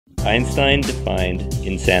Einstein defined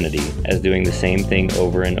insanity as doing the same thing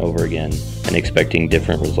over and over again and expecting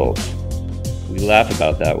different results. We laugh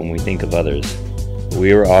about that when we think of others, but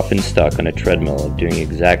we are often stuck on a treadmill of doing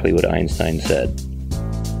exactly what Einstein said.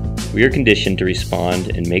 We are conditioned to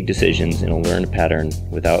respond and make decisions in a learned pattern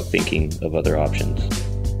without thinking of other options.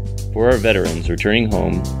 For our veterans returning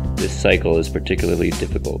home, this cycle is particularly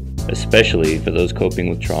difficult, especially for those coping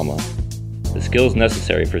with trauma. The skills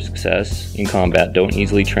necessary for success in combat don't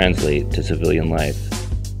easily translate to civilian life.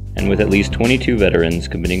 And with at least 22 veterans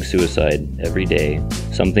committing suicide every day,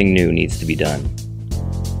 something new needs to be done.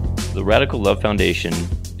 The Radical Love Foundation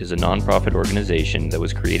is a nonprofit organization that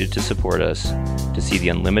was created to support us to see the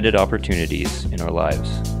unlimited opportunities in our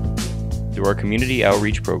lives. Through our community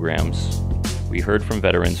outreach programs, we heard from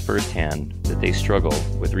veterans firsthand that they struggle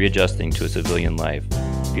with readjusting to a civilian life,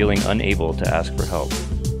 feeling unable to ask for help.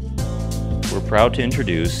 We're proud to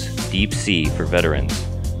introduce DeepSee for Veterans,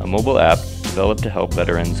 a mobile app developed to help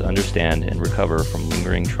veterans understand and recover from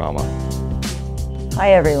lingering trauma.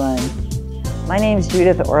 Hi everyone, my name is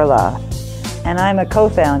Judith Orloff, and I'm a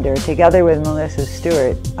co-founder together with Melissa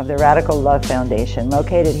Stewart of the Radical Love Foundation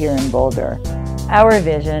located here in Boulder. Our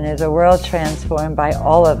vision is a world transformed by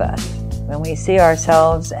all of us when we see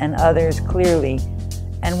ourselves and others clearly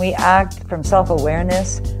and we act from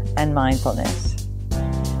self-awareness and mindfulness.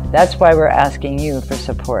 That's why we're asking you for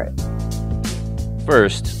support.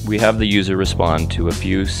 First, we have the user respond to a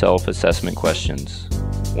few self-assessment questions.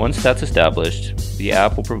 Once that's established, the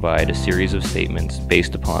app will provide a series of statements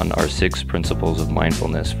based upon our 6 principles of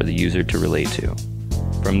mindfulness for the user to relate to.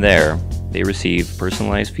 From there, they receive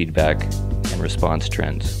personalized feedback and response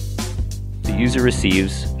trends. The user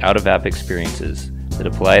receives out-of-app experiences that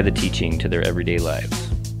apply the teaching to their everyday lives.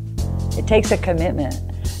 It takes a commitment,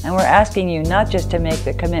 and we're asking you not just to make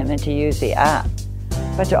the commitment to use the app,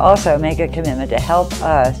 but to also make a commitment to help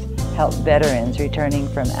us help veterans returning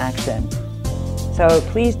from action. So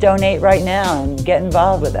please donate right now and get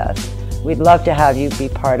involved with us. We'd love to have you be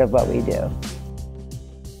part of what we do.